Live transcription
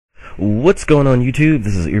What's going on YouTube?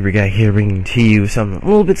 This is Uber Guy here, bringing to you something a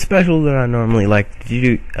little bit special that I normally like to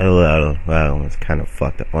do. Well, it's kind of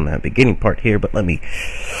fucked up on that beginning part here, but let me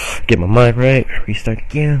get my mic right, restart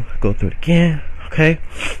again, go through it again, okay?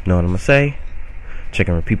 Know what I'm gonna say? Check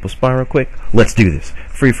in with people's spawn real quick. Let's do this.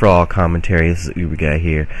 Free-for-all commentary. This is Uber Guy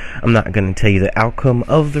here. I'm not gonna tell you the outcome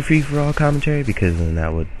of the free-for-all commentary because then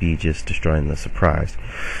that would be just destroying the surprise.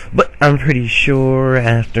 But I'm pretty sure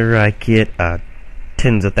after I get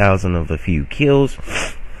tens of thousands of a few kills,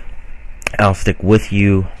 I'll stick with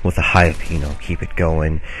you with the hype, keep it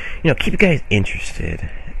going, keep you guys interested,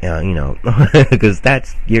 because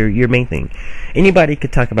that's your main thing. Anybody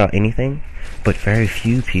could talk about anything, but very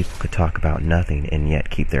few people could talk about nothing and yet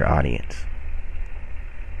keep their audience.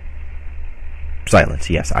 Silence,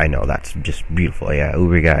 yes, I know, that's just beautiful. Yeah,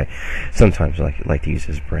 Uber Guy sometimes like to use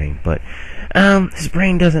his brain, but his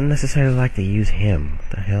brain doesn't necessarily like to use him. What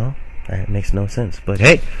the hell? That makes no sense. But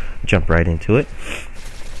hey, jump right into it.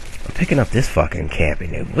 I'm picking up this fucking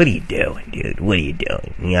camping, dude. What are you doing, dude? What are you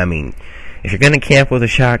doing? I mean, if you're gonna camp with a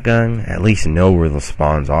shotgun, at least know where the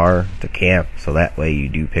spawns are to camp, so that way you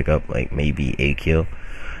do pick up like maybe a kill.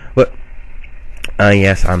 But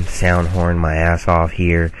yes, I'm sound horn my ass off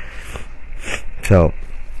here. So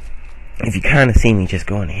if you kind of see me just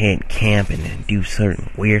going ahead and camping and do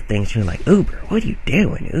certain weird things, you're like, Uber, what are you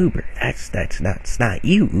doing, Uber? That's not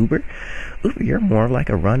you, Uber. Uber, you're more like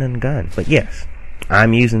a run and gun. But yes,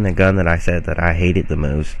 I'm using the gun that I said that I hated the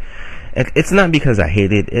most. It's not because I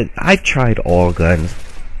hated it. I've tried all guns,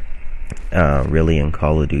 really, in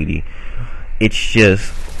Call of Duty. It's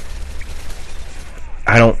just,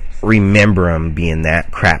 I don't remember them being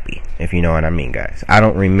that crappy, if you know what I mean, guys. I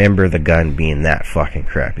don't remember the gun being that fucking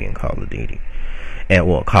crappy in Call of Duty. And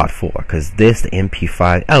well, COD 4, because the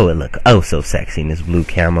MP5, oh, it look so sexy in this blue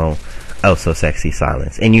camo, so sexy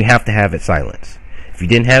silence, and you have to have it silenced. If you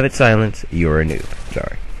didn't have it silenced, you're a noob.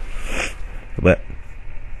 Sorry, but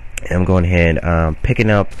I'm going ahead,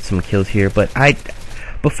 picking up some kills here. But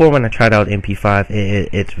before, when I tried out MP5,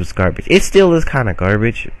 it was garbage. It still is kind of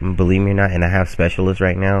garbage, believe me or not, and I have specialists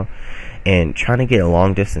right now, and trying to get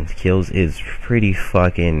long distance kills is pretty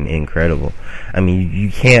fucking incredible. I mean, you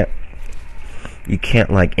can't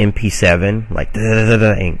like MP7, like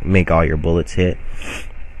and make all your bullets hit.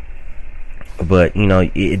 But,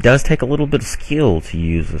 it does take a little bit of skill to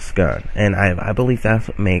use this gun, and I believe that's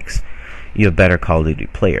what makes you a better Call of Duty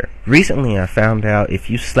player. Recently, I found out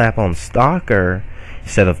if you slap on Stalker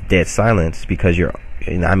instead of dead silence, because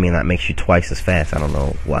that makes you twice as fast. I don't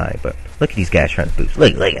know why, but look at these guys trying to boost.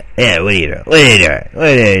 Look at, yeah, what are you doing? What are you doing? What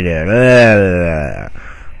are you doing?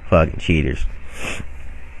 Fucking cheaters.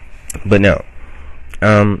 But no,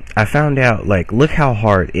 I found out, like, look how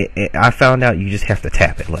hard I found out you just have to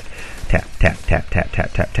tap it, like, tap, tap, tap, tap,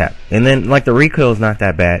 tap, tap, tap. And then, like, the recoil is not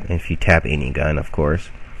that bad if you tap any gun, of course.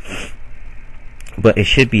 But it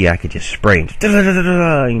should be, I could just spray and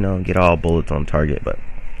get all bullets on target. But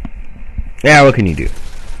yeah, what can you do?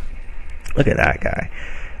 Look at that guy.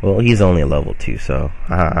 Well, he's only a level 2, so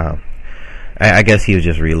I guess he was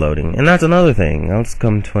just reloading. And that's another thing. Let's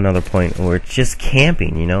come to another point where it's just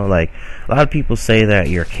camping, like, a lot of people say that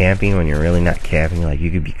you're camping when you're really not camping. Like,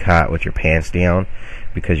 you could be caught with your pants down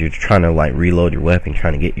because you're trying to, like, reload your weapon,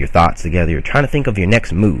 trying to get your thoughts together. You're trying to think of your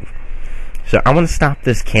next move. So I want to stop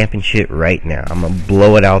this camping shit right now. I'm going to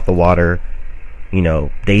blow it out the water,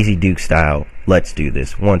 Daisy Duke style. Let's do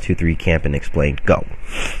this. 1, 2, 3, camp and explain. Go.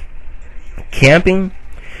 Camping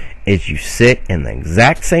is you sit in the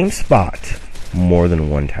exact same spot more than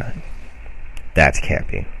one time. That's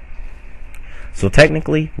camping. So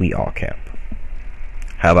technically, we all camp.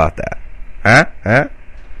 How about that?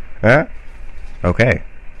 Huh? Okay.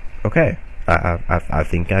 I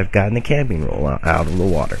think I've gotten the camping rule out of the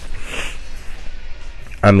water.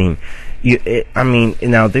 I mean,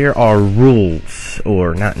 now there are rules,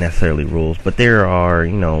 or not necessarily rules, but there are,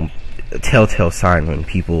 telltale signs when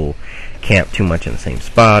people camp too much in the same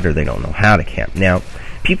spot, or they don't know how to camp. Now,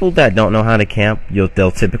 people that don't know how to camp,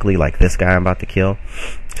 they'll typically, like this guy I'm about to kill.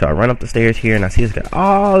 So I run up the stairs here, and I see this guy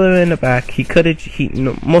all the way in the back.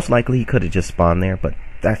 Most likely he could have just spawned there, but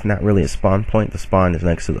that's not really a spawn point. The spawn is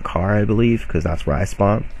next to the car, I believe, because that's where I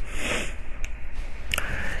spawn.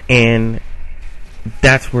 And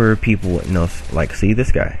that's where people would know, like, see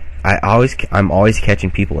this guy. I'm always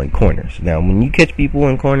catching people in corners. Now, when you catch people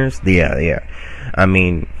in corners, yeah. I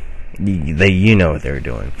mean, you know what they're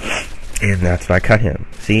doing. And that's why I cut him.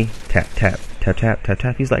 See? Tap, tap, tap, tap, tap,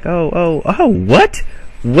 tap. He's like, oh, what?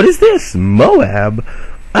 What is this? Moab?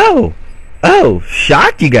 Oh,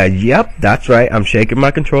 shocked you guys. Yep, that's right. I'm shaking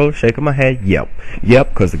my controller, shaking my head. Yep,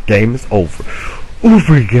 because the game is over.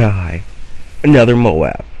 Uber Guy. Another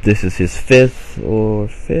Moab. This is his fifth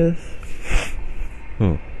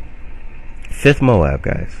Moab,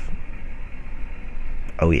 guys.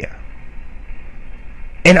 Oh yeah.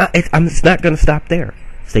 And it's not gonna stop there.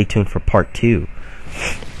 Stay tuned for part 2.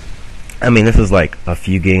 I mean, this is like a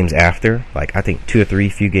few games after, like I think 2 or 3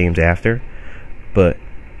 few games after, but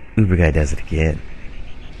Uber Guy does it again.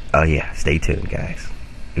 Oh yeah, stay tuned, guys.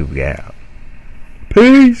 Uber Guy out.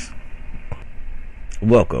 Peace.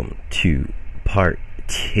 Welcome to part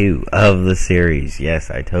 2 of the series.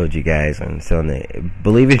 Yes, I told you guys. And so,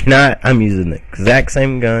 believe it or not, I'm using the exact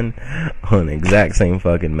same gun on the exact same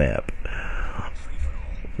fucking map.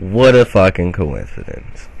 What a fucking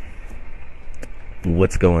coincidence.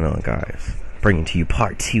 What's going on, guys? Bringing to you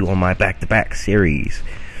part 2 on my back-to-back series.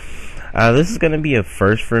 This is going to be a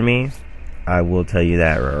first for me. I will tell you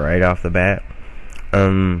that right off the bat.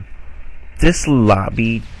 This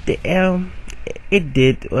lobby, it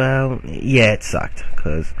did, well, yeah, it sucked.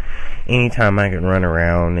 Because anytime I can run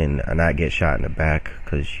around and not get shot in the back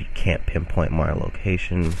because you can't pinpoint my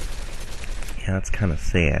location, yeah, that's kind of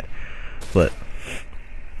sad. But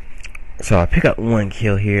so I pick up 1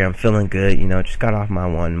 kill here. I'm feeling good, you know. Just got off my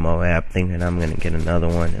 1 Moab, thinking I'm gonna get another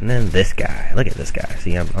one. And then this guy, look at this guy.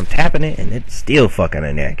 See, I'm tapping it, and it's still fucking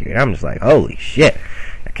inaccurate. I'm just like, holy shit,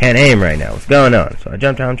 I can't aim right now. What's going on? So I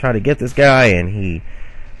jumped down, try to get this guy, and he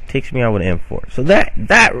takes me out with an M4. So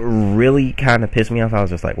that really kind of pissed me off. I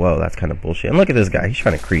was just like, whoa, that's kind of bullshit. And look at this guy. He's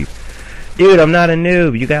trying to creep. Dude, I'm not a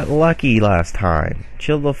noob. You got lucky last time.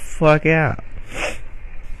 Chill the fuck out.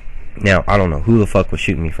 Now, I don't know who the fuck was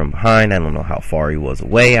shooting me from behind. I don't know how far he was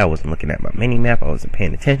away. I wasn't looking at my mini-map. I wasn't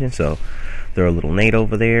paying attention. So, throw a little nade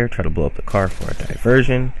over there. Try to blow up the car for a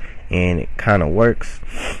diversion. And it kind of works.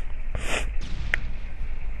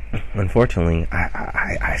 Unfortunately,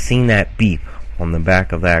 I seen that beep on the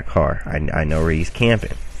back of that car. I know where he's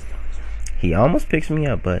camping. He almost picks me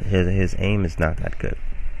up, but his aim is not that good.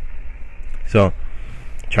 So,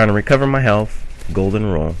 trying to recover my health. Golden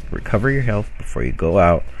rule. Recover your health before you go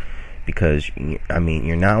out. Because, I mean,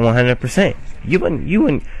 you're not 100%. You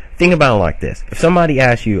wouldn't think about it like this. If somebody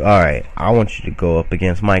asks you, alright, I want you to go up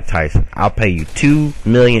against Mike Tyson. I'll pay you $2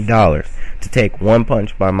 million to take 1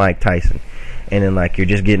 punch by Mike Tyson. And then, like, you're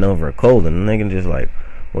just getting over a cold. And they can just like,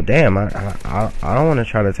 well, damn, I don't want to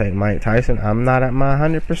try to take Mike Tyson. I'm not at my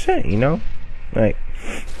 100%, you know? Like,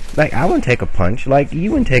 I wouldn't take a punch. Like, you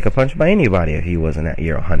wouldn't take a punch by anybody if he wasn't at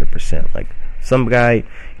your 100%. Like, some guy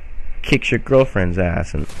kicks your girlfriend's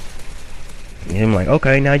ass and him like,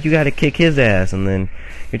 okay, now you gotta kick his ass, and then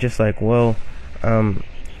you're just like, well,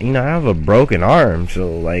 you know, I have a broken arm,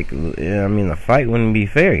 so like, I mean, the fight wouldn't be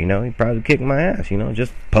fair, you know. He'd probably kick my ass, you know,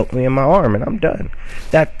 just poke me in my arm and I'm done.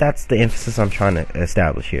 That's the emphasis I'm trying to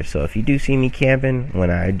establish here. So if you do see me camping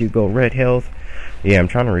when I do go red health, yeah, I'm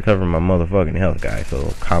trying to recover my motherfucking health, guys,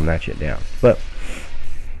 so calm that shit down. But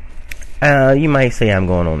you might say I'm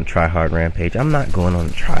going on a try-hard rampage. I'm not going on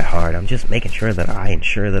a try-hard. I'm just making sure that I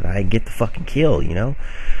ensure that I get the fucking kill, you know?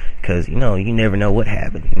 Because, you know, you never know what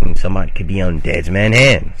happened. Somebody could be on Dead's Man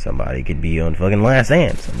Hand. Somebody could be on fucking Last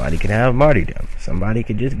Hand. Somebody could have martyrdom. Somebody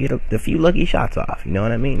could just get a few lucky shots off, you know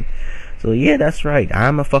what I mean? So, yeah, that's right.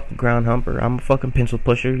 I'm a fucking ground humper. I'm a fucking pencil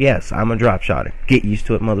pusher. Yes, I'm a drop shotter. Get used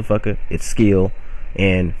to it, motherfucker. It's skill,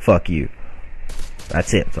 and fuck you.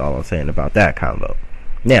 That's it. That's all I'm saying about that combo.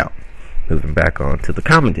 Now, moving back on to the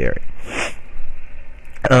commentary.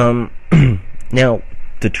 Now,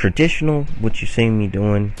 the traditional, what you see me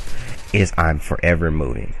doing, is I'm forever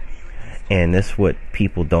moving. And this is what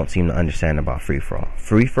people don't seem to understand about free-for-all.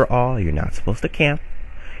 Free-for-all, you're not supposed to camp.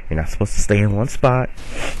 You're not supposed to stay in one spot.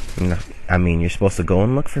 You're supposed to go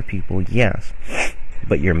and look for people, yes.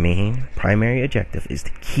 But your main, primary objective is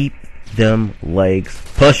to keep them legs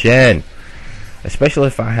pushing. Especially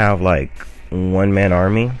if I have, like, one-man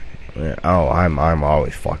army. Oh, I'm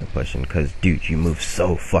always fucking pushing, because, dude, you move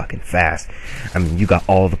so fucking fast. I mean, you got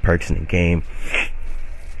all the perks in the game.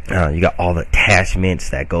 You got all the attachments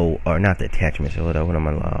that go, or not the attachments, or whatever,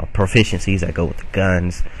 proficiencies that go with the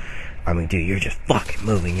guns. I mean, dude, you're just fucking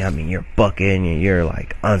moving. I mean, you're bucking, and you're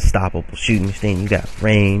like unstoppable shooting thing. You got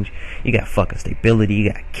range, you got fucking stability,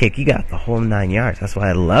 you got kick, you got the whole 9 yards. That's why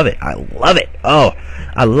I love it. I love it. Oh,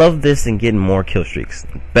 I love this and getting more kill streaks.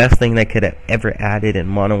 Best thing they could have ever added in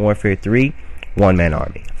Modern Warfare 3, one-man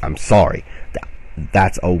army. I'm sorry.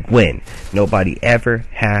 That's a win. Nobody ever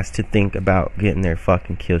has to think about getting their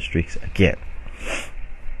fucking kill streaks again.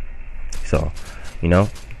 So, you know,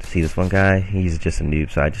 see this one guy, he's just a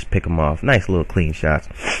noob, so I just pick him off. Nice little clean shots.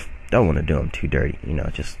 Don't want to do him too dirty, you know,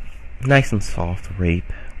 just nice and soft rape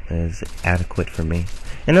is adequate for me.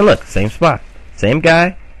 And then look, same spot. Same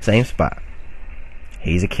guy, same spot.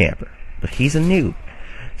 He's a camper, but he's a noob.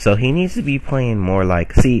 So he needs to be playing more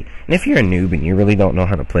like, see, and if you're a noob and you really don't know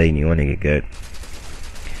how to play and you want to get good,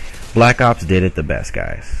 Black Ops did it the best,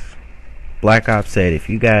 guys. Black Ops said, if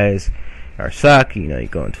you guys are suck, you know, you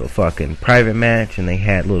go into a fucking private match and they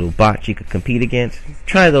had little bots you could compete against,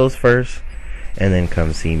 try those first and then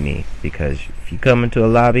come see me. Because if you come into a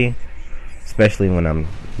lobby, especially when I'm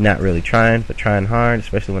not really trying, but trying hard,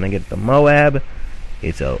 especially when I get the Moab,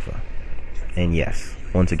 it's over. And yes,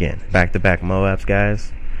 once again, back-to-back Moabs,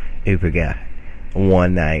 guys. Uber guy.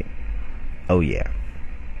 One night. Oh yeah.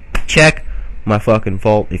 Check my fucking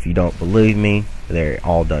vault if you don't believe me. They're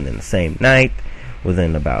all done in the same night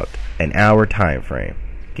within about an hour time frame.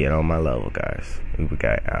 Get on my level, guys. Uber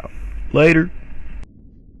guy out. Later.